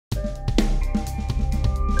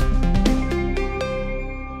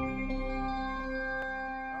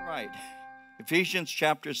Ephesians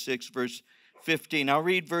chapter 6, verse 15. I'll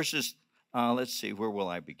read verses, let's see, where will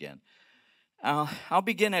I begin? I'll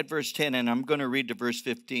begin at verse 10, and I'm going to read to verse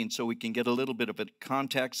 15 so we can get a little bit of a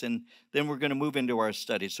context, and then we're going to move into our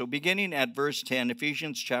study. So beginning at verse 10,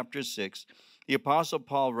 Ephesians chapter 6, the Apostle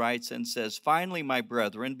Paul writes and says, "Finally, my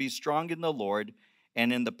brethren, be strong in the Lord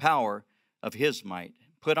and in the power of his might.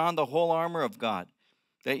 Put on the whole armor of God,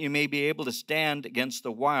 that you may be able to stand against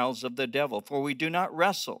the wiles of the devil. For we do not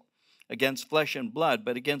wrestle against flesh and blood,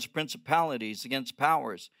 but against principalities, against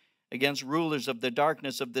powers, against rulers of the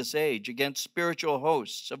darkness of this age, against spiritual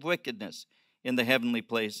hosts of wickedness in the heavenly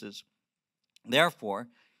places. Therefore,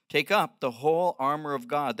 take up the whole armor of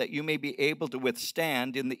God, that you may be able to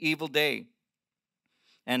withstand in the evil day,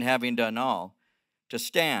 and having done all, to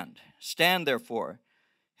stand. Stand therefore,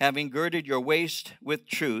 having girded your waist with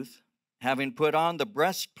truth, having put on the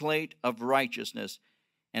breastplate of righteousness,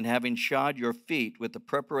 and having shod your feet with the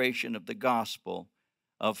preparation of the gospel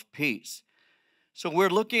of peace." So we're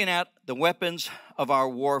looking at the weapons of our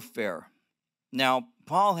warfare. Now,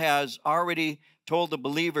 Paul has already told the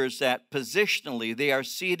believers that positionally they are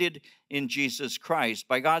seated in Jesus Christ.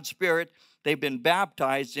 By God's Spirit, they've been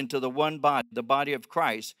baptized into the one body, the body of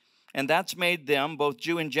Christ, and that's made them, both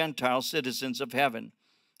Jew and Gentile, citizens of heaven.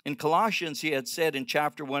 In Colossians, he had said in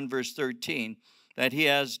chapter 1, verse 13, that he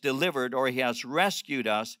has delivered, or he has rescued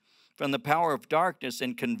us from the power of darkness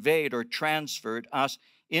and conveyed or transferred us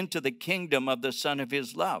into the kingdom of the Son of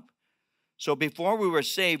his love. So before we were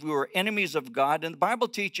saved, we were enemies of God. And the Bible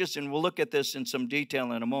teaches, and we'll look at this in some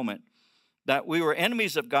detail in a moment, that we were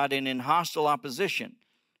enemies of God and in hostile opposition.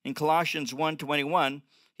 In Colossians 1:21,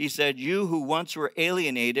 he said, "You who once were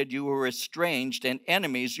alienated, you were estranged, and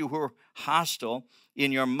enemies, you were hostile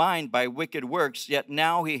in your mind by wicked works, yet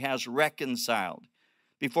now he has reconciled."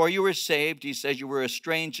 Before you were saved, he says, you were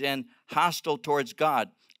estranged and hostile towards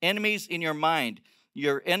God. Enemies in your mind.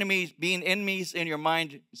 Your enemies, being enemies in your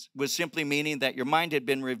mind was simply meaning that your mind had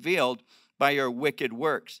been revealed by your wicked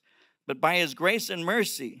works. But by his grace and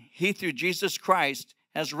mercy, he through Jesus Christ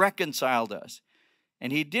has reconciled us.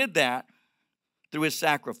 And he did that through his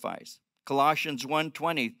sacrifice. Colossians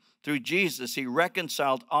 1:20, through Jesus, he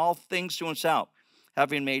reconciled all things to himself,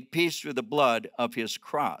 having made peace through the blood of his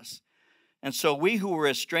cross. And so we who were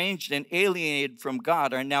estranged and alienated from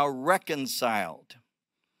God are now reconciled.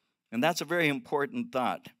 And that's a very important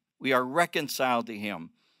thought. We are reconciled to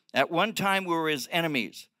him. At one time we were his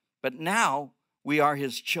enemies, but now we are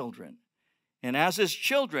his children. And as his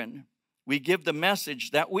children, we give the message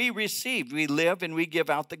that we received. We live and we give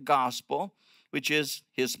out the gospel, which is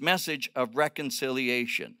his message of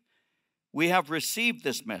reconciliation. We have received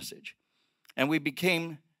this message, and we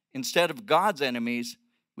became, instead of God's enemies,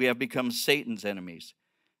 we have become Satan's enemies.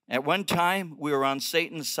 At one time, we were on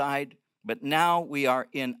Satan's side, but now we are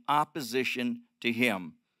in opposition to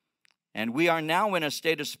him. And we are now in a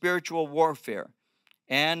state of spiritual warfare,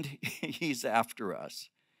 and he's after us.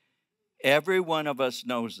 Every one of us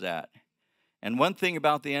knows that. And one thing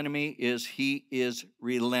about the enemy is he is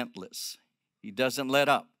relentless. He doesn't let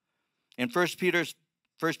up. In 1 Peter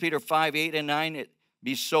 5:8 and 9,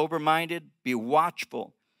 be sober-minded, be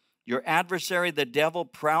watchful. Your adversary, the devil,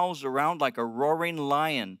 prowls around like a roaring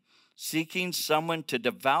lion, seeking someone to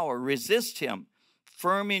devour. Resist him,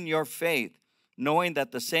 firm in your faith, knowing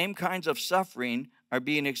that the same kinds of suffering are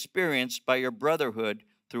being experienced by your brotherhood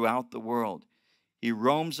throughout the world. He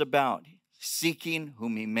roams about, seeking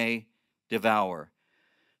whom he may devour.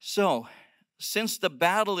 So, since the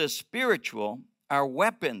battle is spiritual, our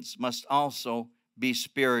weapons must also be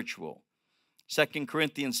spiritual. 2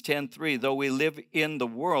 Corinthians 10:3, though we live in the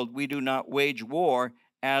world, we do not wage war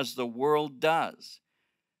as the world does.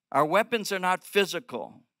 Our weapons are not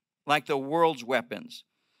physical like the world's weapons.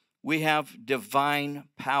 We have divine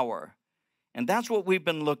power. And that's what we've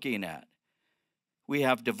been looking at. We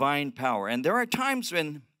have divine power. And there are times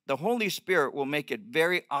when the Holy Spirit will make it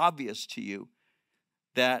very obvious to you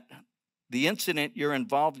that the incident you're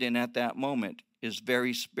involved in at that moment is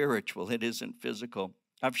very spiritual. It isn't physical.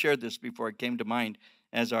 I've shared this before. It came to mind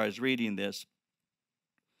as I was reading this.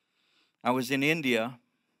 I was in India,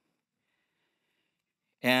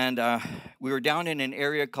 and we were down in an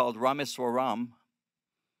area called Rameswaram.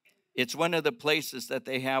 It's one of the places that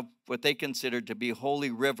they have what they consider to be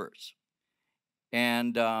holy rivers.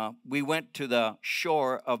 And we went to the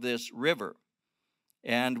shore of this river,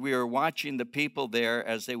 and we were watching the people there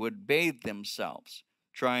as they would bathe themselves,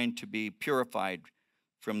 trying to be purified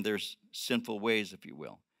from their sinful ways, if you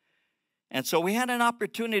will. And so we had an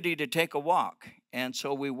opportunity to take a walk. And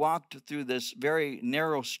so we walked through this very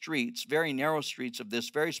narrow streets of this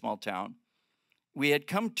very small town. We had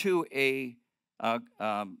come to a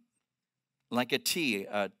like a T.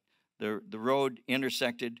 The road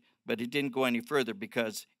intersected, but it didn't go any further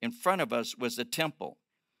because in front of us was the temple.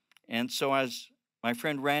 And so as my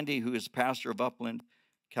friend Randy, who is pastor of Upland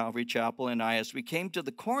Calvary Chapel, and I, as we came to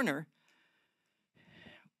the corner,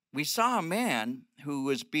 we saw a man who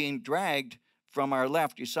was being dragged from our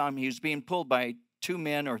left. You saw him, he was being pulled by 2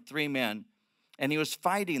 men or 3 men, and he was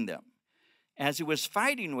fighting them. As he was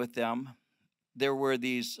fighting with them, there were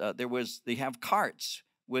these, they have carts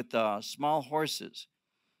with small horses,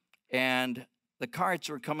 and the carts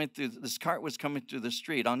were coming through, this cart was coming through the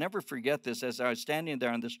street. I'll never forget this. As I was standing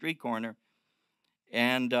there on the street corner,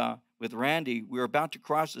 and with Randy, we were about to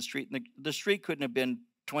cross the street, and the street couldn't have been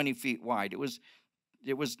 20 feet wide. It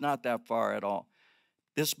was not that far at all.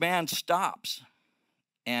 This man stops,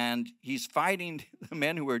 and he's fighting the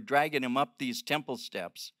men who are dragging him up these temple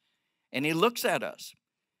steps, and he looks at us.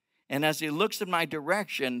 And as he looks in my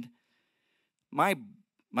direction, my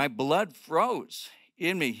blood froze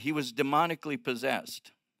in me. He was demonically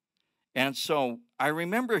possessed. And so I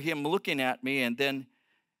remember him looking at me, and then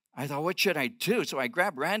I thought, what should I do? So I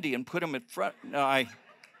grabbed Randy and put him in front. I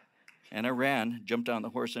ran, jumped on the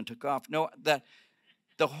horse, and took off. No,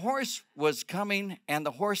 the horse was coming, and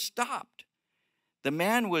the horse stopped. The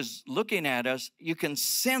man was looking at us. You can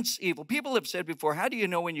sense evil. People have said before, how do you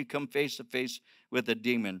know when you come face to face with a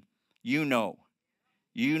demon? You know.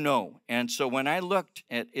 You know. And so when I looked,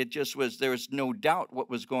 it just was, there was no doubt what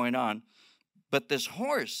was going on. But this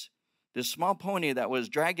horse, this small pony that was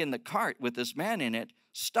dragging the cart with this man in it,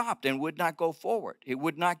 stopped and would not go forward. It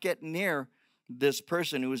would not get near this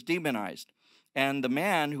person who was demonized. And the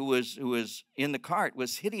man who was in the cart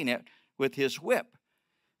was hitting it with his whip.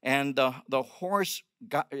 And the horse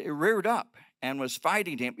reared up and was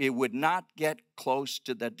fighting him. It would not get close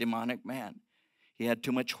to that demonic man. He had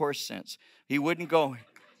too much horse sense. He wouldn't go.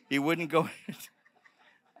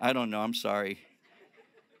 I don't know. I'm sorry.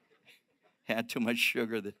 Had too much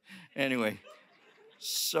sugar. Anyway.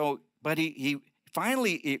 So, but he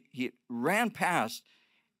finally ran past,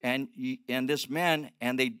 and this man,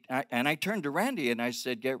 and I turned to Randy and I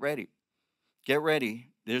said, get ready. Get ready.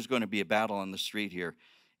 There's going to be a battle on the street here.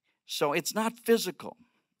 So it's not physical.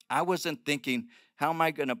 I wasn't thinking, how am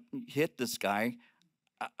I going to hit this guy?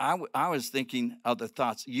 I was thinking other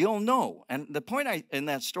thoughts. You'll know. And the point in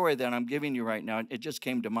that story that I'm giving you right now, it just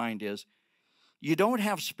came to mind, is you don't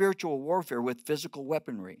have spiritual warfare with physical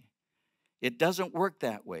weaponry. It doesn't work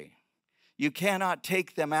that way. You cannot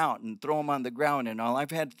take them out and throw them on the ground and all.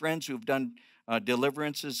 I've had friends who've done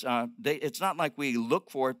deliverances. It's not like we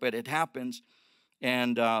look for it, but it happens.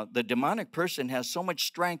 And the demonic person has so much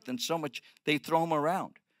strength and so much, they throw them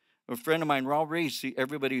around. A friend of mine, Raul Reese,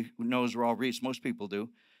 everybody knows Raul Reese, most people do.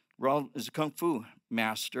 Raul is a kung fu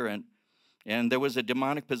master, and there was a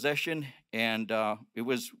demonic possession, and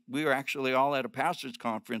we were actually all at a pastor's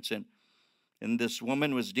conference, and this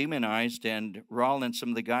woman was demonized, and Raul and some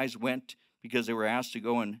of the guys went because they were asked to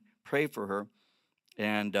go and pray for her.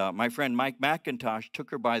 And my friend Mike McIntosh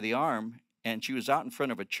took her by the arm, and she was out in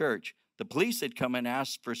front of a church. The police had come and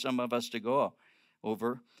asked for some of us to go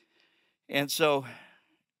over. And so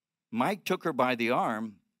Mike took her by the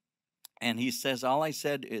arm, and he says, all I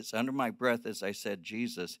said is, under my breath, as I said,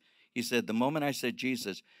 Jesus. He said, the moment I said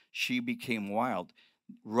Jesus, she became wild.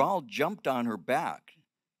 Raul jumped on her back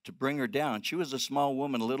to bring her down. She was a small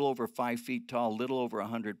woman, a little over 5 feet tall, a little over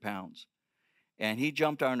 100 pounds. And he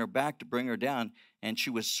jumped on her back to bring her down, and she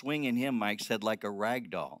was swinging him, Mike said, like a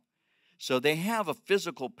rag doll. So they have a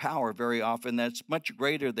physical power very often that's much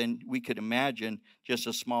greater than we could imagine, just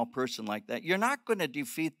a small person like that. You're not going to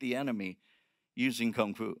defeat the enemy using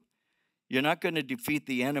kung fu. You're not going to defeat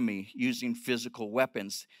the enemy using physical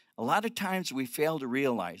weapons. A lot of times we fail to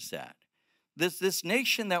realize that. This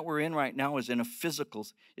nation that we're in right now is in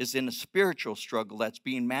a spiritual struggle that's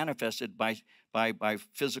being manifested by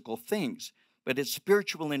physical things. But it's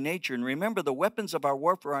spiritual in nature. And remember, the weapons of our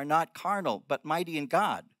warfare are not carnal, but mighty in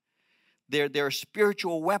God. They're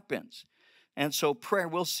spiritual weapons. And so prayer,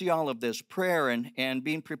 we'll see all of this. Prayer and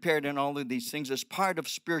being prepared in all of these things is part of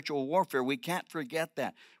spiritual warfare. We can't forget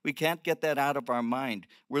that. We can't get that out of our mind.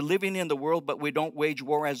 We're living in the world, but we don't wage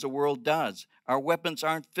war as the world does. Our weapons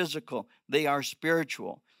aren't physical. They are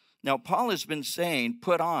spiritual. Now, Paul has been saying,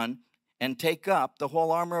 put on and take up the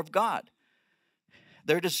whole armor of God.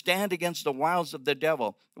 They're to stand against the wiles of the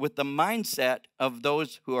devil with the mindset of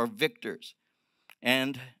those who are victors.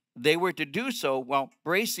 And they were to do so while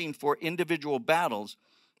bracing for individual battles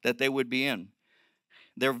that they would be in.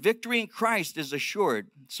 Their victory in Christ is assured,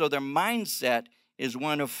 so their mindset is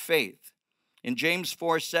one of faith. In James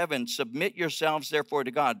 4:7, submit yourselves therefore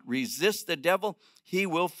to God. Resist the devil, he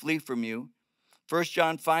will flee from you. 1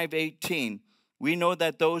 John 5:18, we know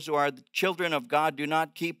that those who are the children of God do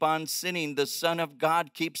not keep on sinning. The Son of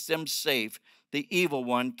God keeps them safe. The evil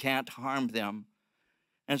one can't harm them.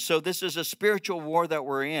 And so this is a spiritual war that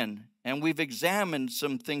we're in, and we've examined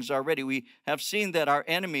some things already. We have seen that our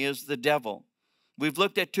enemy is the devil. We've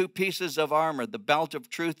looked at two pieces of armor, the belt of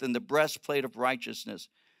truth and the breastplate of righteousness.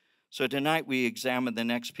 So tonight we examine the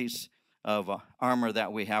next piece of armor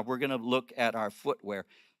that we have. We're going to look at our footwear.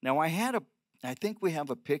 Now I think we have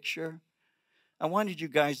a picture. I wanted you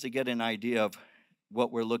guys to get an idea of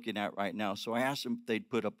what we're looking at right now. So I asked them if they'd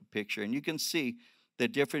put up a picture, and you can see the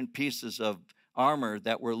different pieces of armor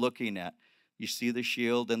that we're looking at. You see the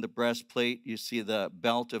shield and the breastplate. You see the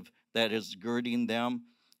belt that is girding them.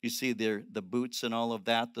 You see the boots and all of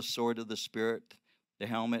that, the sword of the Spirit, the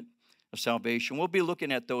helmet of salvation. We'll be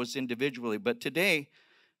looking at those individually, but today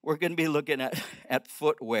we're going to be looking at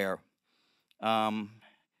footwear.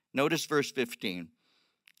 Notice verse 15.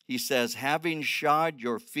 He says, having shod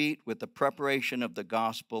your feet with the preparation of the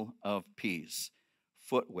gospel of peace.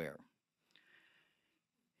 Footwear.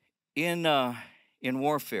 In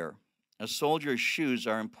warfare, a soldier's shoes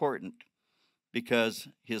are important because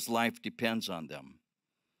his life depends on them.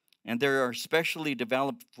 And there are specially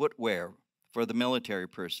developed footwear for the military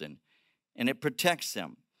person, and it protects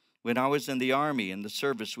them. When I was in the Army, in the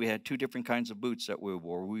service, we had two different kinds of boots that we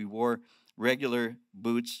wore. We wore regular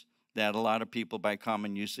boots that a lot of people by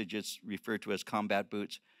common usage is referred to as combat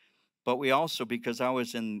boots. But we also, because I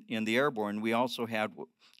was in the airborne, we also had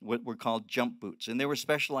what were called jump boots, and they were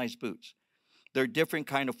specialized boots. They're different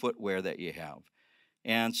kind of footwear that you have.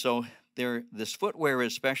 And so this footwear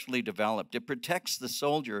is specially developed. It protects the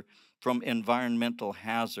soldier from environmental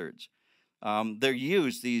hazards. They're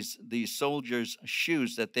used, these soldiers'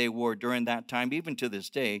 shoes that they wore during that time, even to this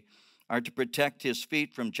day, are to protect his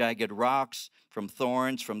feet from jagged rocks, from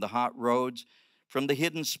thorns, from the hot roads, from the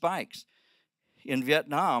hidden spikes. In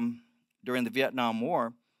Vietnam, during the Vietnam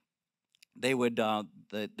War, they would the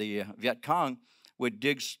Viet Cong would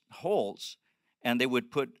dig holes, and they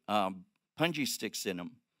would put punji sticks in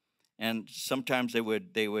them, and sometimes they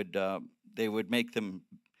would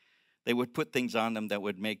put things on them that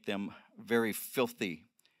would make them very filthy,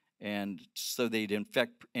 and so they'd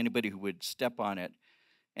infect anybody who would step on it.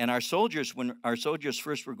 And our soldiers, when our soldiers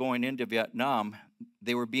first were going into Vietnam,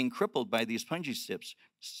 they were being crippled by these punji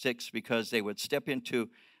sticks because they would step into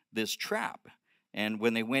this trap. And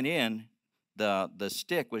when they went in, the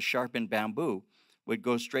stick with sharpened bamboo would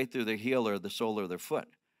go straight through their heel or the sole of their foot.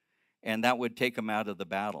 And that would take them out of the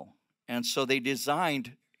battle. And so they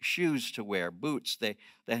designed shoes to wear, boots that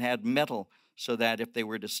had metal, so that if they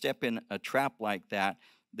were to step in a trap like that,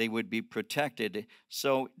 they would be protected.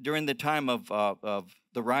 So during the time of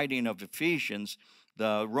the writing of Ephesians,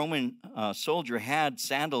 the Roman soldier had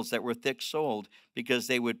sandals that were thick-soled because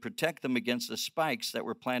they would protect them against the spikes that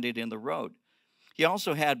were planted in the road. He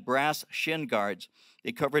also had brass shin guards.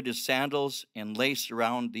 They covered his sandals and laced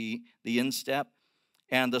around the instep.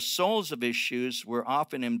 And the soles of his shoes were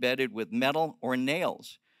often embedded with metal or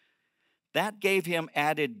nails. That gave him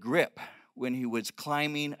added grip when he was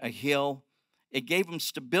climbing a hill. It gave him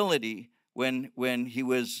stability when he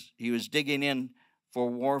was digging in for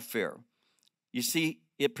warfare. You see,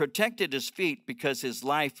 it protected his feet because his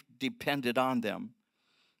life depended on them.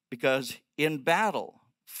 Because in battle,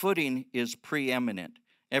 footing is preeminent.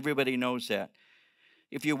 Everybody knows that.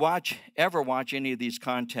 If you ever watch any of these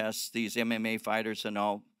contests, these MMA fighters and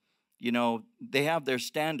all, you know, they have their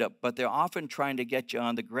stand-up, but they're often trying to get you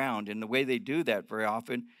on the ground. And the way they do that very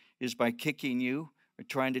often is by kicking you or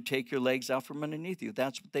trying to take your legs out from underneath you.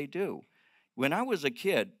 That's what they do. When I was a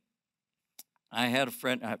kid, I had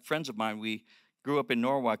friends of mine. We grew up in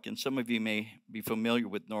Norwalk, and some of you may be familiar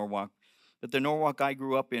with Norwalk. But the Norwalk I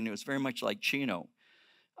grew up in, it was very much like Chino.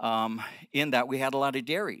 In that we had a lot of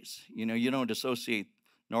dairies. You know, you don't associate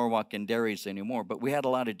Norwalk and dairies anymore, but we had a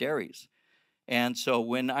lot of dairies. And so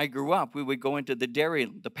when I grew up, we would go into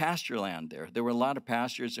the pasture land there. There were a lot of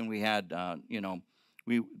pastures, and we had,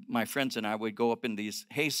 my friends and I would go up in these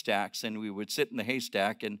haystacks, and we would sit in the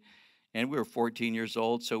haystack, and we were 14 years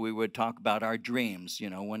old, so we would talk about our dreams. You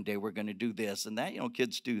know, one day we're going to do this and that. You know,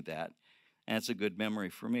 kids do that, and it's a good memory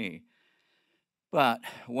for me. But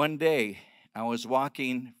one day, I was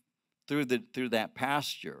walking through that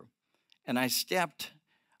pasture, and I stepped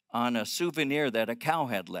on a souvenir that a cow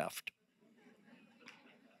had left.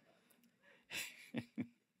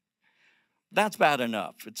 That's bad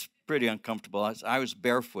enough. It's pretty uncomfortable. I was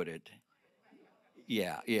barefooted.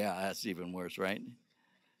 Yeah, that's even worse, right?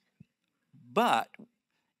 But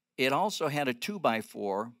it also had a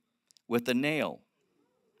 2x4 with a nail.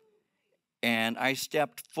 And I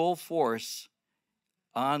stepped full force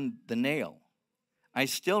on the nail. I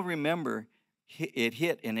still remember it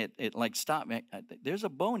hit and it like stopped me. There's a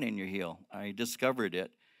bone in your heel. I discovered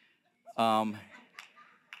it. I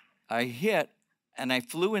hit and I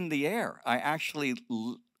flew in the air. I actually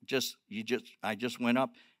I just went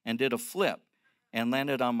up and did a flip and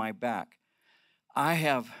landed on my back.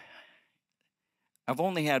 I've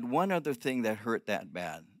only had one other thing that hurt that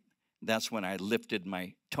bad. That's when I lifted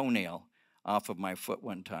my toenail off of my foot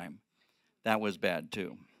one time. That was bad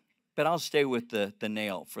too. But I'll stay with the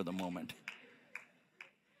nail for the moment.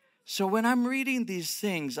 So when I'm reading these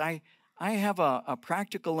things, I have a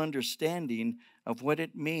practical understanding of what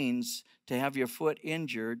it means to have your foot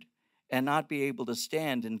injured and not be able to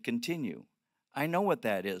stand and continue. I know what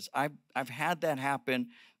that is. I've had that happen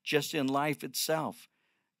just in life itself,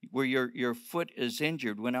 where your foot is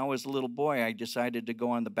injured. When I was a little boy, I decided to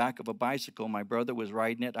go on the back of a bicycle. My brother was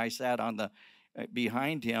riding it. I sat on the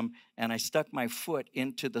behind him, and I stuck my foot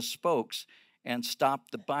into the spokes and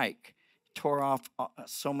stopped the bike. Tore off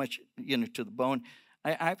so much, to the bone.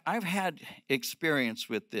 I've had experience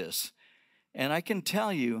with this, and I can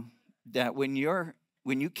tell you that when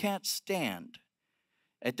you can't stand,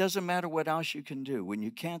 it doesn't matter what else you can do. When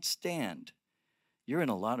you can't stand, you're in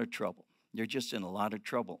a lot of trouble. You're just in a lot of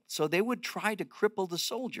trouble. So they would try to cripple the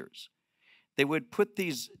soldiers. They would put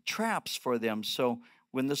these traps for them, so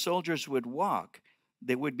when the soldiers would walk,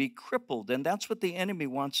 they would be crippled, and that's what the enemy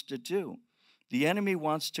wants to do. The enemy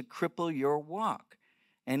wants to cripple your walk,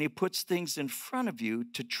 and he puts things in front of you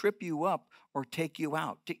to trip you up or take you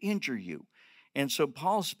out, to injure you. And so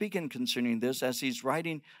Paul's speaking concerning this as he's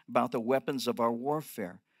writing about the weapons of our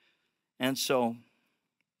warfare. And so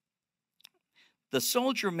the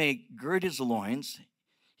soldier may gird his loins,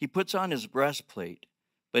 he puts on his breastplate,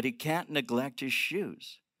 but he can't neglect his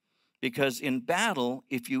shoes. Because in battle,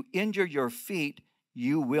 if you injure your feet,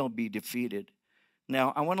 you will be defeated.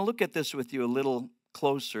 Now, I want to look at this with you a little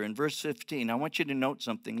closer. In verse 15, I want you to note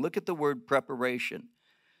something. Look at the word preparation.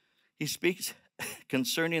 He speaks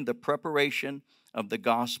concerning the preparation of the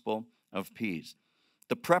gospel of peace.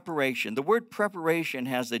 The preparation. The word preparation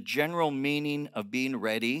has a general meaning of being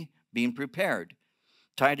ready, being prepared.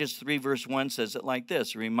 Titus 3 verse 1 says it like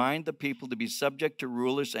this: remind the people to be subject to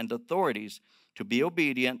rulers and authorities, to be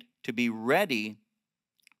obedient, to be ready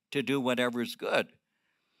to do whatever is good.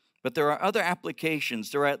 But there are other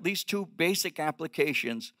applications. There are at least two basic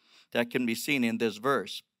applications that can be seen in this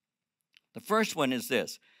verse. The first one is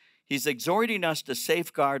this: he's exhorting us to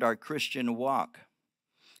safeguard our Christian walk.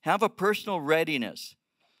 Have a personal readiness.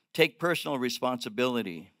 Take personal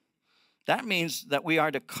responsibility. That means that we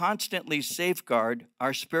are to constantly safeguard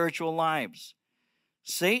our spiritual lives.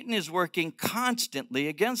 Satan is working constantly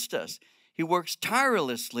against us. He works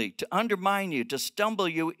tirelessly to undermine you, to stumble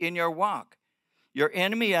you in your walk. Your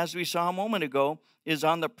enemy, as we saw a moment ago, is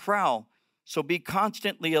on the prowl. So be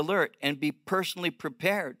constantly alert and be personally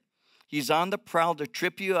prepared. He's on the prowl to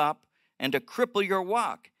trip you up and to cripple your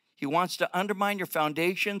walk. He wants to undermine your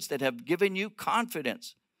foundations that have given you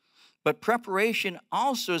confidence. But preparation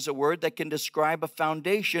also is a word that can describe a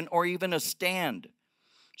foundation or even a stand.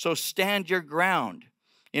 So stand your ground.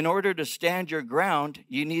 In order to stand your ground,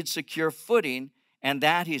 you need secure footing, and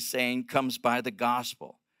that, he's saying, comes by the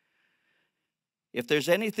gospel. If there's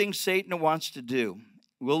anything Satan wants to do,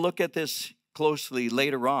 we'll look at this closely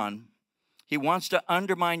later on. He wants to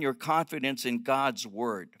undermine your confidence in God's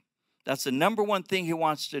word. That's the number one thing he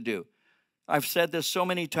wants to do. I've said this so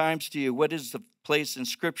many times to you. What is the place in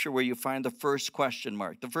Scripture where you find the first question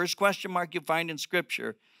mark? The first question mark you find in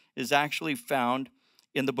Scripture is actually found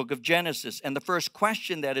in the book of Genesis. And the first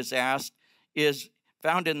question that is asked is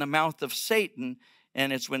found in the mouth of Satan.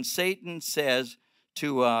 And it's when Satan says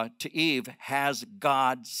to Eve, has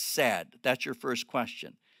God said? That's your first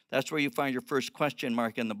question. That's where you find your first question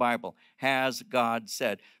mark in the Bible. Has God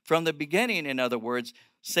said? From the beginning, in other words,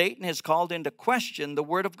 Satan has called into question the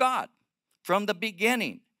word of God. From the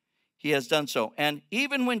beginning, he has done so. And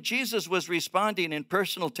even when Jesus was responding in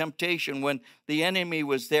personal temptation, when the enemy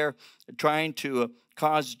was there trying to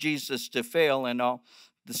cause Jesus to fail and all,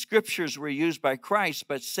 the scriptures were used by Christ,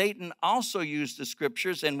 but Satan also used the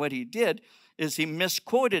scriptures, and what he did is he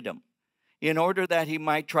misquoted them in order that he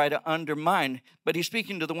might try to undermine. But he's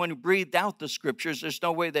speaking to the one who breathed out the scriptures. There's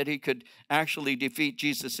no way that he could actually defeat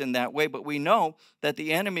Jesus in that way, but we know that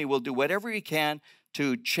the enemy will do whatever he can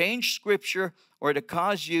to change Scripture or to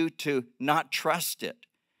cause you to not trust it.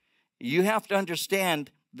 You have to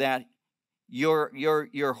understand that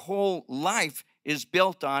your whole life is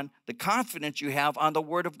built on the confidence you have on the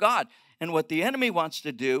Word of God. And what the enemy wants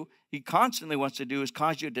to do, he constantly wants to do, is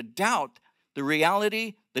cause you to doubt the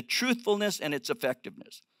reality, the truthfulness, and its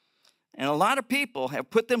effectiveness. And a lot of people have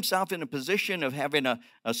put themselves in a position of having a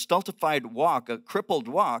stultified walk, a crippled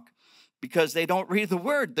walk, because they don't read the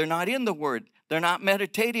Word. They're not in the Word. They're not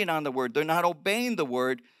meditating on the Word. They're not obeying the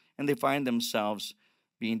Word, and they find themselves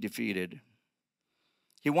being defeated.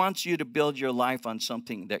 He wants you to build your life on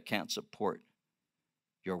something that can't support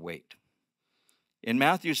your weight. In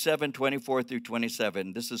Matthew 7:24 through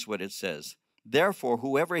 27, this is what it says. Therefore,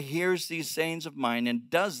 whoever hears these sayings of mine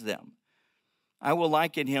and does them, I will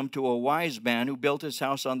liken him to a wise man who built his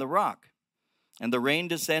house on the rock. And the rain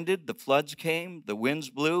descended, the floods came, the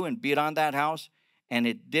winds blew and beat on that house, and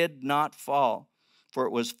it did not fall, for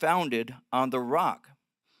it was founded on the rock.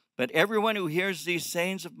 But everyone who hears these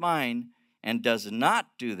sayings of mine and does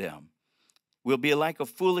not do them will be like a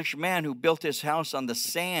foolish man who built his house on the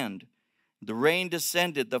sand. The rain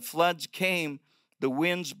descended, the floods came, the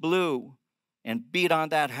winds blew and beat on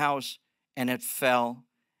that house, and it fell,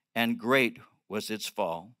 and great was its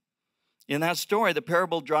fall. In that story, the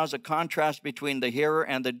parable draws a contrast between the hearer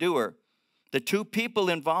and the doer. The two people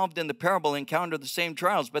involved in the parable encounter the same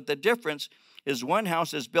trials, but the difference is one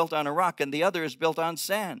house is built on a rock and the other is built on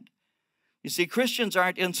sand. You see, Christians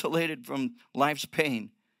aren't insulated from life's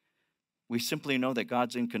pain. We simply know that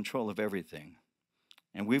God's in control of everything.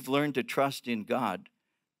 And we've learned to trust in God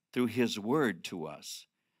through His Word to us.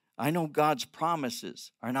 I know God's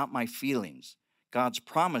promises are not my feelings. God's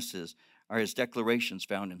promises are His declarations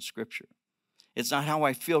found in Scripture. It's not how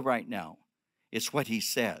I feel right now. It's what He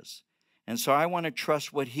says. And so I want to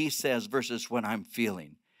trust what He says versus what I'm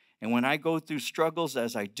feeling. And when I go through struggles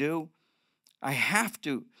as I do, I have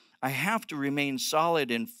to remain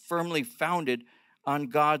solid and firmly founded on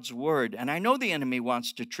God's Word. And I know the enemy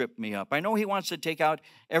wants to trip me up. I know he wants to take out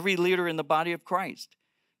every leader in the body of Christ.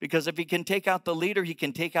 Because if he can take out the leader, he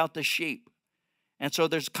can take out the sheep. And so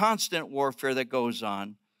there's constant warfare that goes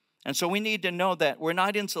on. And so we need to know that we're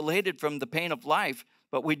not insulated from the pain of life,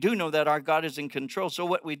 but we do know that our God is in control. So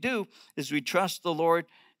what we do is we trust the Lord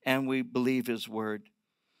and we believe His Word.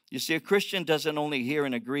 You see, a Christian doesn't only hear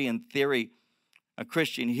and agree in theory. A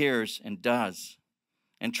Christian hears and does.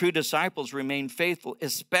 And true disciples remain faithful,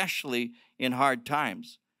 especially in hard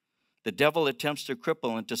times. The devil attempts to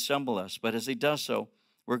cripple and dissemble us, but as he does so,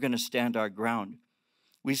 we're going to stand our ground.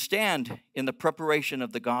 We stand in the preparation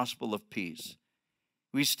of the gospel of peace.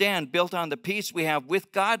 We stand built on the peace we have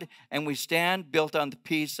with God, and we stand built on the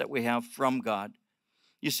peace that we have from God.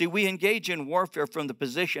 You see, we engage in warfare from the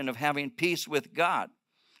position of having peace with God.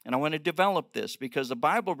 And I want to develop this because the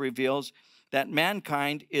Bible reveals that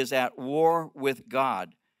mankind is at war with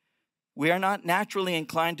God. We are not naturally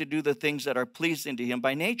inclined to do the things that are pleasing to Him.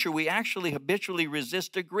 By nature, we actually habitually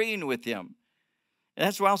resist agreeing with Him. And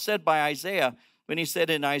that's well said by Isaiah when he said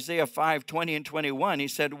in Isaiah 5:20 and 21, he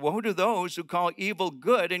said, woe to those who call evil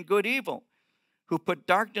good and good evil, who put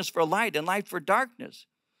darkness for light and light for darkness,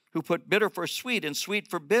 who put bitter for sweet and sweet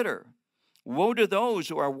for bitter. Woe to those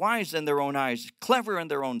who are wise in their own eyes, clever in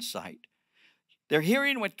their own sight. They're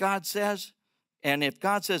hearing what God says, and if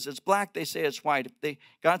God says it's black, they say it's white. If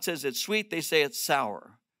God says it's sweet, they say it's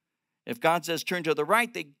sour. If God says turn to the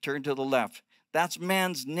right, they turn to the left. That's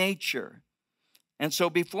man's nature. And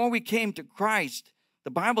so before we came to Christ,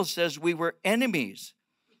 the Bible says we were enemies.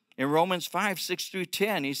 In Romans 5:6 through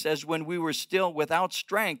 10, he says, when we were still without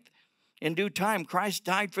strength, in due time Christ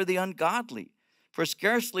died for the ungodly. For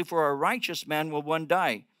scarcely for a righteous man will one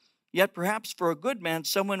die. Yet perhaps for a good man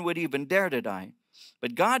someone would even dare to die.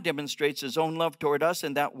 But God demonstrates His own love toward us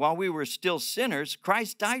in that while we were still sinners,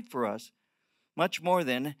 Christ died for us. Much more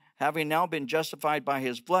then, having now been justified by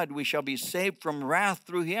His blood, we shall be saved from wrath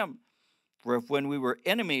through Him. For if when we were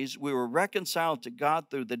enemies, we were reconciled to God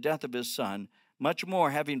through the death of His Son, much more,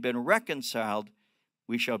 having been reconciled,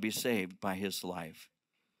 we shall be saved by His life.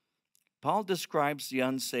 Paul describes the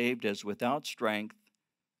unsaved as without strength,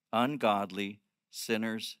 ungodly,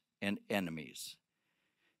 sinners, and enemies.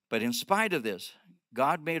 But in spite of this,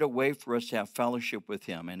 God made a way for us to have fellowship with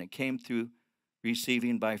Him, and it came through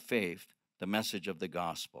receiving by faith the message of the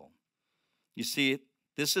gospel. You see,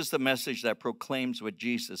 this is the message that proclaims what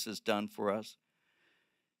Jesus has done for us.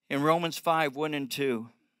 In Romans 5:1 and 2,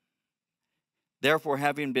 therefore,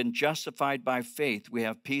 having been justified by faith, we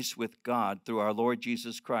have peace with God through our Lord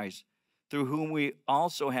Jesus Christ, through whom we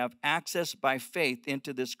also have access by faith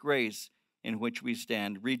into this grace in which we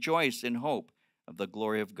stand. Rejoice in hope of the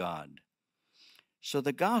glory of God. So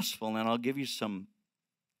the gospel, and I'll give you some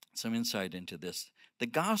insight into this. The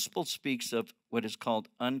gospel speaks of what is called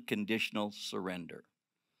unconditional surrender.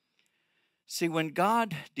 See, when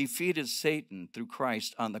God defeated Satan through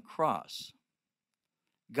Christ on the cross,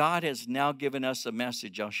 God has now given us a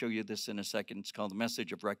message. I'll show you this in a second. It's called the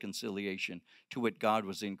message of reconciliation, to what God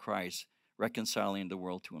was in Christ, reconciling the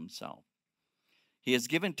world to himself. He has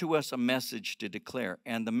given to us a message to declare,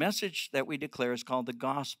 and the message that we declare is called the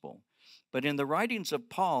gospel. But in the writings of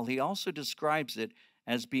Paul, he also describes it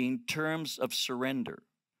as being terms of surrender.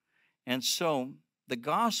 And so the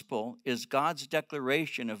gospel is God's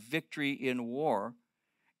declaration of victory in war,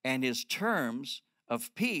 and his terms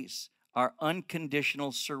of peace are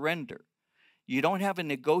unconditional surrender. You don't have a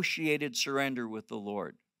negotiated surrender with the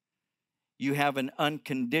Lord. You have an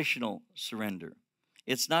unconditional surrender.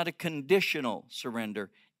 It's not a conditional surrender.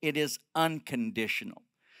 It is unconditional.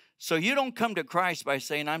 So you don't come to Christ by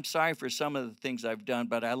saying, I'm sorry for some of the things I've done,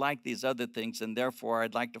 but I like these other things, and therefore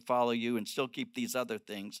I'd like to follow you and still keep these other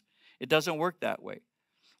things. It doesn't work that way.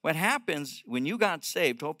 What happens when you got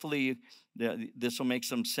saved, hopefully this will make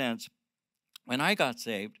some sense. When I got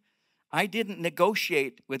saved, I didn't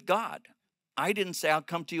negotiate with God. I didn't say, I'll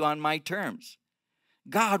come to you on my terms.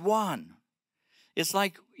 God won. It's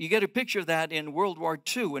like you get a picture of that in World War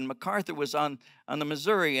II when MacArthur was on the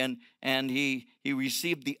Missouri and he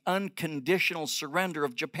received the unconditional surrender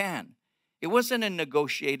of Japan. It wasn't a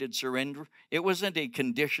negotiated surrender. It wasn't a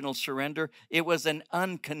conditional surrender. It was an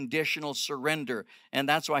unconditional surrender. And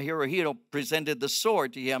that's why Hirohito presented the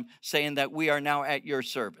sword to him, saying that we are now at your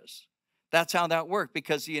service. That's how that worked,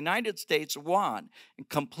 because the United States won in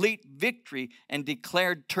complete victory and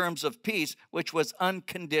declared terms of peace, which was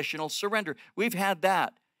unconditional surrender. We've had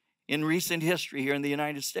that in recent history here in the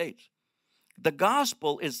United States. The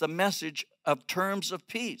gospel is the message of terms of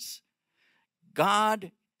peace.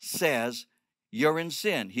 God says, you're in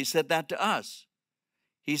sin. He said that to us.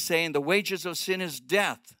 He's saying the wages of sin is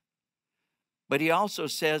death. But he also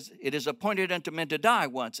says it is appointed unto men to die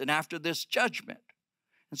once, and after this judgment.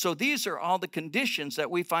 And so these are all the conditions that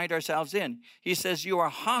we find ourselves in. He says, you are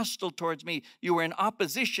hostile towards me. You are in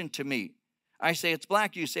opposition to me. I say it's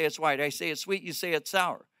black, you say it's white. I say it's sweet, you say it's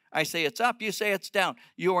sour. I say it's up, you say it's down.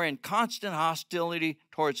 You are in constant hostility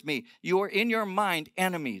towards me. You are in your mind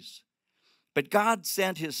enemies. But God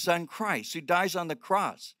sent his son Christ, who dies on the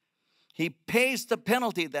cross. He pays the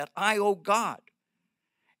penalty that I owe God.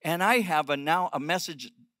 And I have now a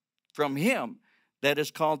message from him that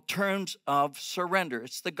is called terms of surrender.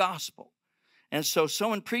 It's the gospel. And so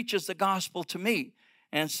someone preaches the gospel to me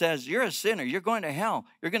and says, you're a sinner, you're going to hell,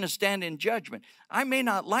 you're going to stand in judgment. I may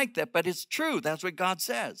not like that, but it's true. That's what God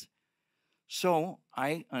says. So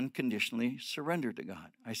I unconditionally surrender to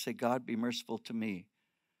God. I say, God, be merciful to me.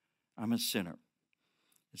 I'm a sinner.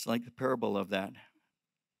 It's like the parable of that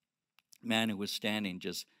man who was standing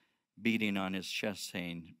just beating on his chest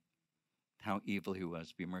saying how evil he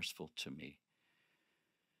was. Be merciful to me.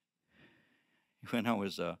 When I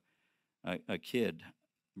was a kid,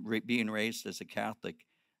 being raised as a Catholic,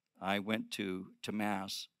 I went to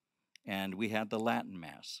Mass, and we had the Latin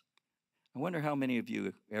Mass. I wonder how many of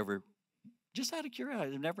you ever, just out of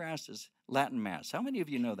curiosity, I've never asked this, Latin Mass. How many of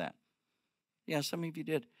you know that? Yeah, some of you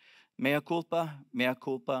did. Mea culpa,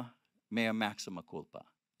 mea maxima culpa.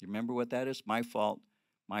 You remember what that is? My fault,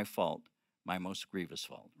 my most grievous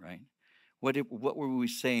fault, right? What were we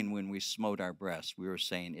saying when we smote our breasts? We were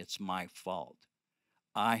saying, it's my fault.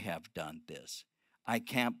 I have done this. I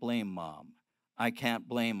can't blame Mom. I can't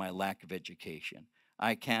blame my lack of education.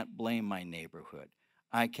 I can't blame my neighborhood.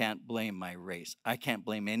 I can't blame my race. I can't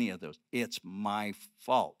blame any of those. It's my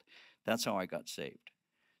fault. That's how I got saved.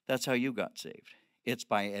 That's how you got saved. It's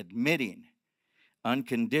by admitting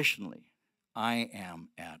unconditionally, I am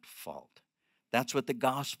at fault. That's what the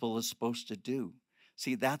gospel is supposed to do.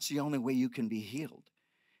 See, that's the only way you can be healed,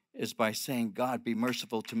 is by saying, God, be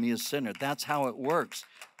merciful to me, a sinner. That's how it works.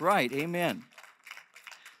 Right, amen.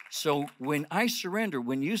 So when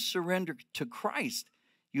you surrender to Christ,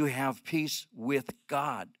 you have peace with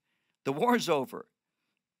God. The war's over.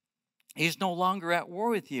 He's no longer at war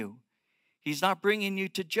with you. He's not bringing you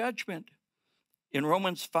to judgment. In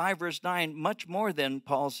Romans 5, verse 9, much more than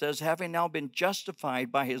Paul says, having now been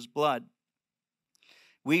justified by his blood,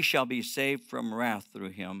 we shall be saved from wrath through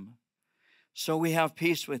him. So we have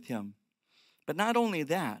peace with him. But not only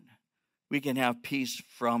that, we can have peace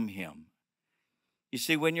from him. You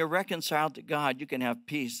see, when you're reconciled to God, you can have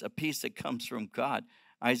peace, a peace that comes from God.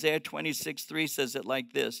 Isaiah 26:3 says it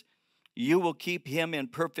like this: you will keep him in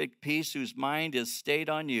perfect peace whose mind is stayed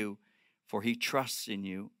on you, for he trusts in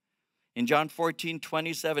you. In John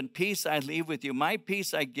 14:27, peace I leave with you, my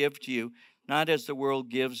peace I give to you, not as the world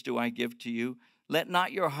gives do I give to you. Let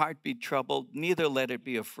not your heart be troubled, neither let it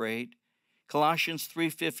be afraid. Colossians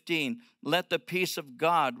 3:15, let the peace of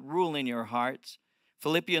God rule in your hearts,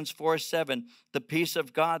 Philippians 4:7, the peace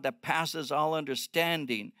of God that passes all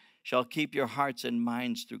understanding shall keep your hearts and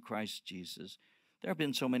minds through Christ Jesus. There have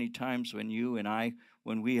been so many times when you and I,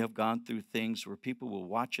 when we have gone through things where people will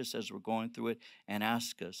watch us as we're going through it and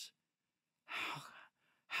ask us,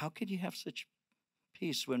 how could you have such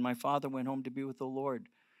peace? When my father went home to be with the Lord,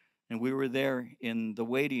 and we were there in the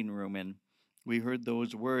waiting room, and we heard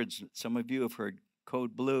those words. Some of you have heard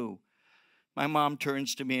code blue. My mom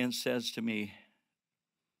turns to me and says to me,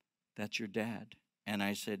 "That's your dad." And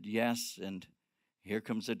I said, "Yes." And here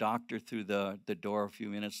comes the doctor through the door a few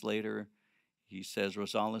minutes later. He says,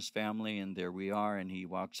 "Rosales family," and there we are. And he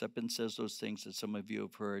walks up and says those things that some of you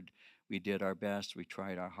have heard. We did our best. We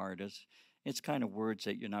tried our hardest. It's kind of words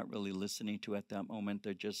that you're not really listening to at that moment.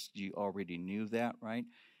 They're just, you already knew that, right?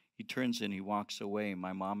 He turns and he walks away.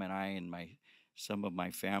 My mom and I and some of my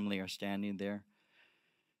family are standing there.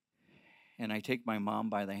 And I take my mom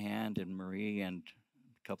by the hand and Marie and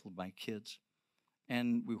a couple of my kids.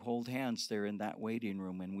 And we hold hands there in that waiting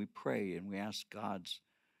room, and we pray and we ask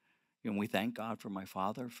we thank God for my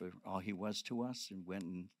father, for all he was to us, and went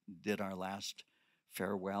and did our last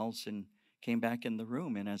farewells and came back in the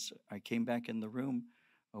room. And as I came back in the room,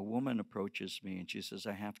 a woman approaches me and she says,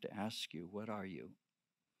 "I have to ask you, what are you?"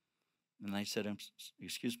 And I said,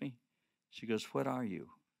 "Excuse me?" She goes, "What are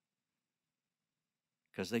you?"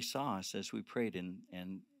 Because they saw us as we prayed,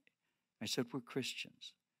 and I said, "We're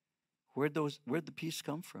Christians." Where'd the peace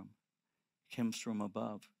come from? It comes from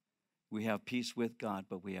above. We have peace with God,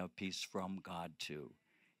 but we have peace from God too.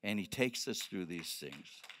 And he takes us through these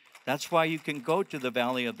things. That's why you can go to the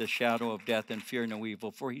valley of the shadow of death and fear no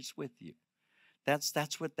evil, for he's with you.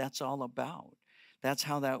 That's what that's all about. That's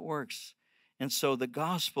how that works. And so the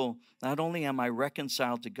gospel, not only am I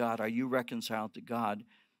reconciled to God, are you reconciled to God,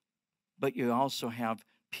 but you also have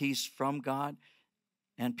peace from God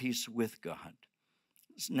and peace with God.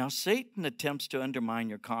 Now, Satan attempts to undermine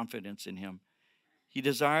your confidence in him. He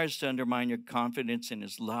desires to undermine your confidence in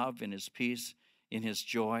his love, in his peace, in his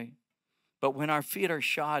joy. But when our feet are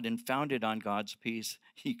shod and founded on God's peace,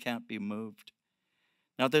 he can't be moved.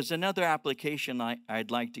 Now, there's another application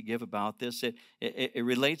I'd like to give about this. It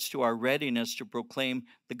relates to our readiness to proclaim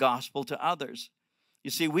the gospel to others.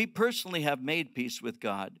 You see, we personally have made peace with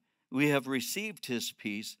God. We have received his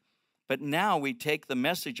peace, but now we take the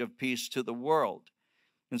message of peace to the world.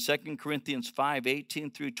 In 2 Corinthians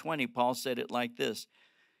 5:18-20, Paul said it like this.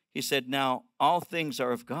 He said, "Now all things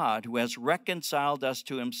are of God, who has reconciled us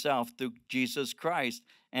to himself through Jesus Christ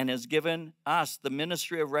and has given us the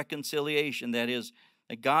ministry of reconciliation." That is,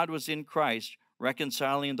 that God was in Christ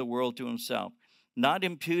reconciling the world to himself, not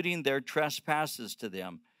imputing their trespasses to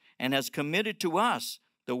them, and has committed to us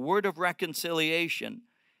the word of reconciliation.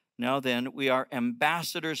 Now then, we are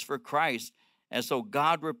ambassadors for Christ, as though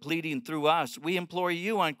God were pleading through us. We implore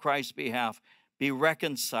you on Christ's behalf, be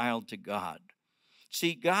reconciled to God.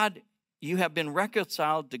 See, God, you have been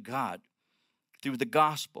reconciled to God through the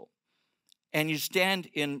gospel, and you stand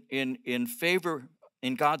in favor,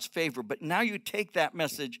 in God's favor. But now you take that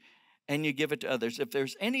message and you give it to others. If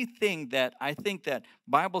there's anything that I think that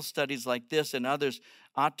Bible studies like this and others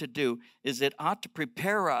ought to do, is it ought to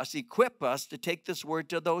prepare us, equip us to take this word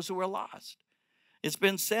to those who are lost. It's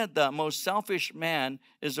been said the most selfish man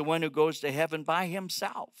is the one who goes to heaven by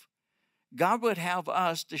himself. God would have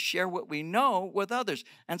us to share what we know with others.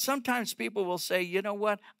 And sometimes people will say, "You know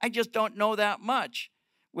what? I just don't know that much."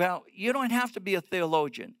 Well, you don't have to be a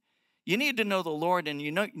theologian. You need to know the Lord, and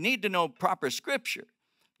you need to know proper scripture.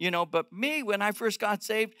 But me, when I first got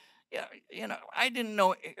saved, I didn't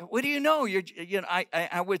know. What do you know?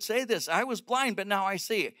 I would say this: I was blind, but now I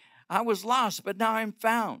see. I was lost, but now I'm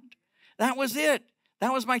found. That was it.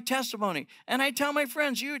 That was my testimony. And I tell my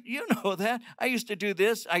friends, you know that. I used to do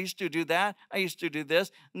this. I used to do that. I used to do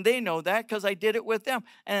this. And they know that because I did it with them.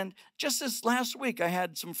 And just this last week, I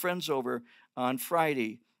had some friends over on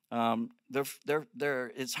Friday.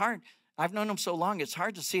 It's hard. I've known them so long, it's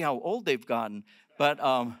hard to see how old they've gotten. But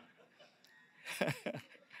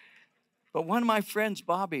but one of my friends,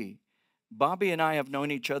 Bobby and I have known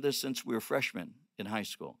each other since we were freshmen in high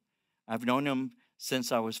school. I've known him since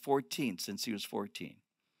he was 14.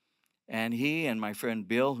 And he and my friend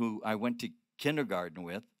Bill, who I went to kindergarten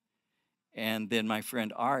with, and then my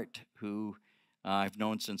friend Art, who I've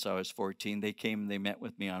known since I was 14, they came and they met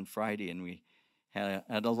with me on Friday, and we had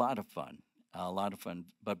a lot of fun,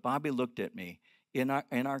 But Bobby looked at me in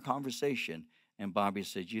our conversation, and Bobby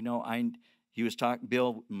said, he was talking,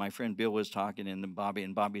 Bill, my friend Bill was talking, and then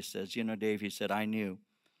Bobby says, "Dave," he said, I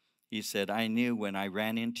knew when I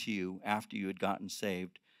ran into you after you had gotten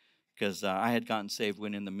saved, because I had gotten saved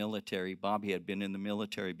when in the military. Bobby had been in the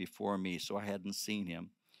military before me, so I hadn't seen him.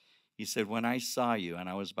 He said, when I saw you, and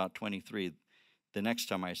I was about 23, the next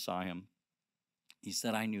time I saw him, he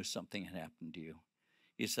said, I knew something had happened to you.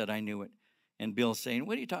 He said, I knew it. And Bill's saying,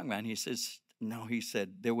 what are you talking about? And he says, no, he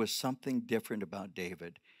said, there was something different about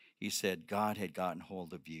David. He said, God had gotten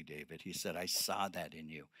hold of you, David. He said, I saw that in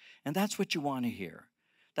you. And that's what you want to hear.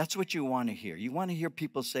 That's what you want to hear. You want to hear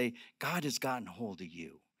people say, God has gotten hold of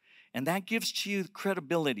you. And that gives to you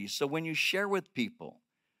credibility. So when you share with people,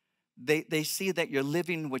 they see that you're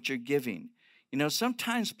living what you're giving. You know,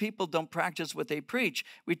 sometimes people don't practice what they preach.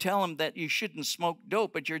 We tell them that you shouldn't smoke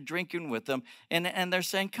dope, but you're drinking with them. And they're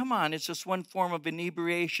saying, come on, it's just one form of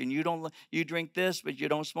inebriation. You drink this, but you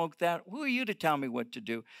don't smoke that. Who are you to tell me what to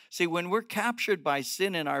do? See, when we're captured by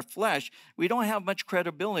sin in our flesh, we don't have much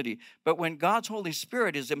credibility. But when God's Holy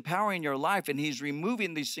Spirit is empowering your life and he's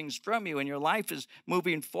removing these things from you and your life is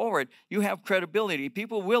moving forward, you have credibility.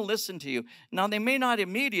 People will listen to you. Now, they may not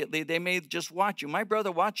immediately. They may just watch you. My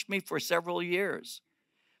brother watched me for several years.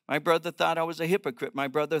 My brother thought I was a hypocrite. My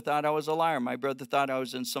brother thought I was a liar. My brother thought I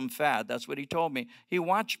was in some fad. That's what he told me. He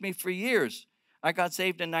watched me for years. I got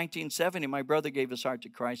saved in 1970. My brother gave his heart to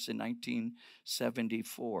Christ in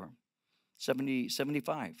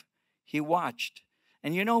 1975. He watched.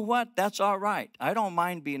 And you know what? That's all right. I don't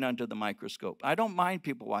mind being under the microscope. I don't mind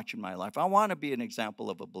people watching my life. I want to be an example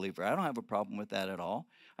of a believer. I don't have a problem with that at all.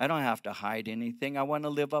 I don't have to hide anything. I want to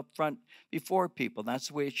live up front before people. That's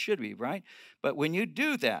the way it should be, right? But when you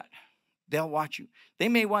do that, they'll watch you. They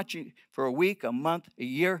may watch you for a week, a month, a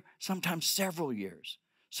year, sometimes several years.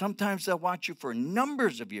 Sometimes they'll watch you for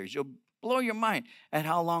numbers of years. You'll blow your mind at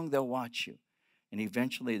how long they'll watch you. And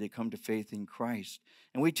eventually they come to faith in Christ.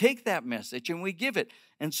 And we take that message and we give it.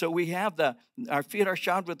 And so we have our feet are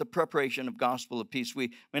shod with the preparation of gospel of peace.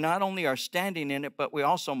 We not only are standing in it, but we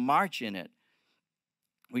also march in it.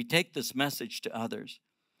 We take this message to others.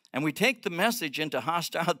 And we take the message into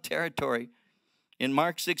hostile territory. In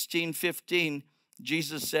Mark 16:15,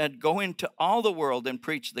 Jesus said, go into all the world and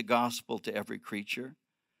preach the gospel to every creature.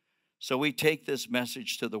 So we take this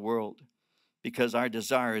message to the world because our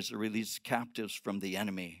desire is to release captives from the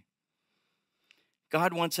enemy.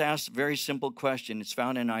 God once asked a very simple question. It's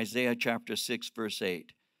found in Isaiah chapter 6, verse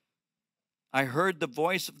 8. I heard the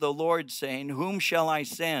voice of the Lord saying, whom shall I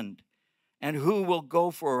send? And who will go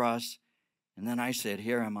for us? And then I said,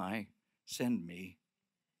 here am I, send me.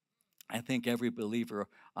 I think every believer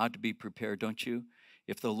ought to be prepared, don't you?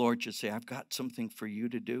 If the Lord should say, I've got something for you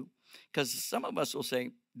to do. Because some of us will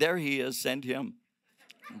say, there he is, send him.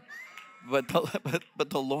 But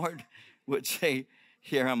the Lord would say,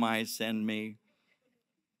 here am I, send me.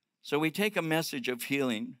 So we take a message of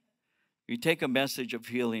healing. We take a message of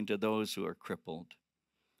healing to those who are crippled.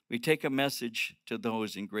 We take a message to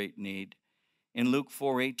those in great need. In Luke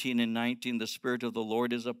 4:18 and 19, the Spirit of the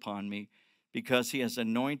Lord is upon me because he has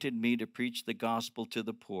anointed me to preach the gospel to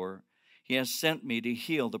the poor. He has sent me to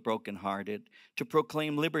heal the brokenhearted, to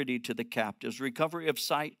proclaim liberty to the captives, recovery of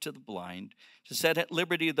sight to the blind, to set at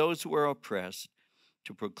liberty those who are oppressed,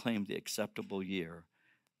 to proclaim the acceptable year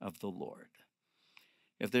of the Lord.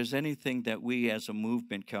 If there's anything that we as a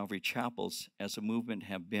movement, Calvary Chapels, as a movement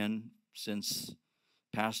have been since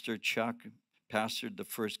Pastor Chuck pastored the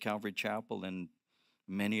first Calvary Chapel, and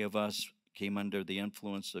many of us came under the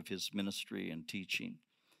influence of his ministry and teaching.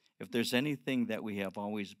 If there's anything that we have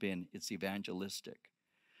always been, it's evangelistic.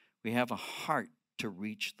 We have a heart to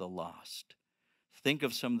reach the lost. Think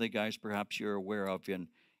of some of the guys perhaps you're aware of in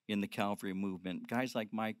the Calvary movement. Guys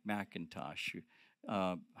like Mike McIntosh,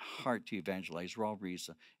 heart to evangelize. Raul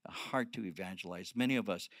Reese, a heart to evangelize. Many of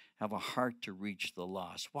us have a heart to reach the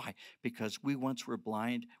lost. Why? Because we once were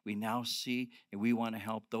blind, we now see, and we want to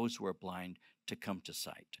help those who are blind to come to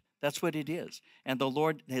sight. That's what it is. And the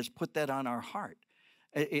Lord has put that on our heart.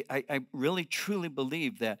 I really, truly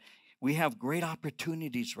believe that we have great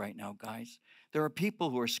opportunities right now, guys. There are people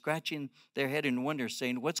who are scratching their head in wonder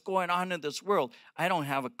saying, what's going on in this world? I don't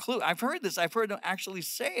have a clue. I've heard this. I've heard them actually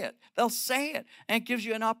say it. They'll say it. And it gives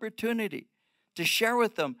you an opportunity to share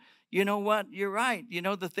with them. You know what? You're right. You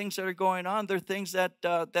know, the things that are going on, they're things that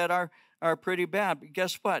are pretty bad. But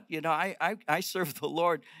guess what? You know, I serve the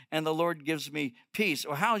Lord, and the Lord gives me peace.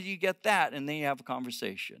 Or how do you get that? And then you have a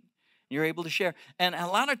conversation. You're able to share. And a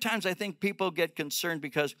lot of times I think people get concerned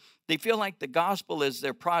because they feel like the gospel is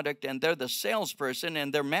their product and they're the salesperson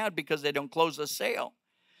and they're mad because they don't close a sale.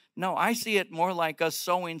 No, I see it more like us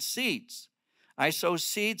sowing seeds. I sow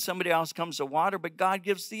seed, somebody else comes to water, but God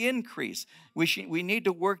gives the increase. We need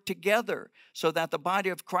to work together so that the body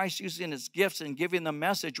of Christ, using its gifts and giving the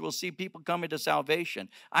message, will see people coming to salvation.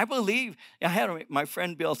 I believe, my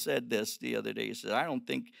friend Bill said this the other day. He said, I don't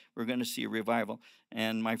think we're going to see a revival.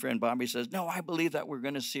 And my friend Bobby says, no, I believe that we're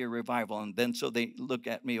going to see a revival. And then so they look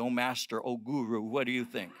at me, oh master, oh guru, what do you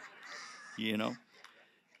think? You know,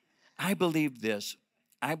 I believe this.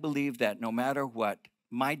 I believe that no matter what,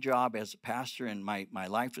 my job as a pastor and my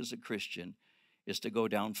life as a Christian is to go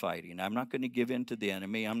down fighting. I'm not going to give in to the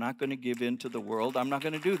enemy. I'm not going to give in to the world. I'm not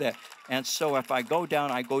going to do that. And so if I go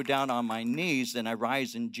down on my knees, and I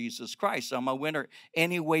rise in Jesus Christ. I'm a winner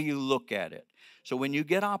any way you look at it. So when you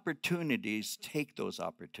get opportunities, take those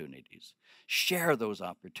opportunities. Share those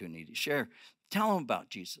opportunities. Tell them about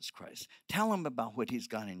Jesus Christ. Tell them about what he's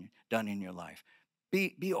done in your life.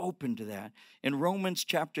 Be open to that. In Romans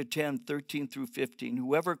chapter 10, 13 through 15,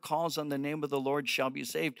 whoever calls on the name of the Lord shall be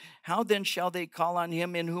saved. How then shall they call on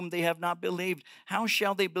him in whom they have not believed? How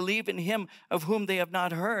shall they believe in him of whom they have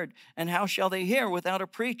not heard? And how shall they hear without a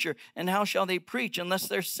preacher? And how shall they preach unless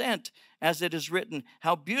they're sent? As it is written,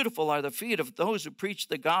 how beautiful are the feet of those who preach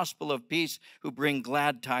the gospel of peace, who bring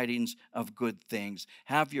glad tidings of good things.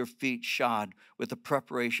 Have your feet shod with the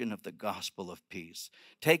preparation of the gospel of peace.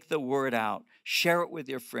 Take the word out. Share it with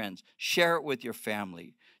your friends. Share it with your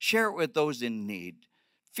family. Share it with those in need.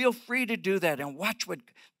 Feel free to do that and watch what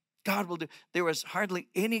God will do. There is hardly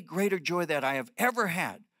any greater joy that I have ever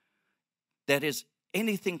had that is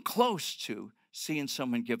anything close to seeing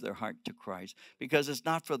someone give their heart to Christ, because it's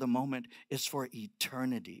not for the moment, it's for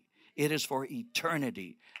eternity. It is for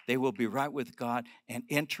eternity. They will be right with God and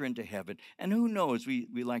enter into heaven. And who knows, we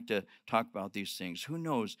like to talk about these things. Who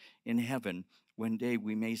knows, in heaven, one day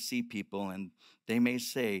we may see people and they may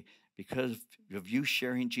say, because of you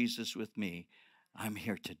sharing Jesus with me, I'm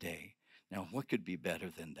here today. Now, what could be better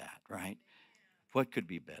than that, right? What could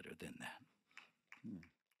be better than that?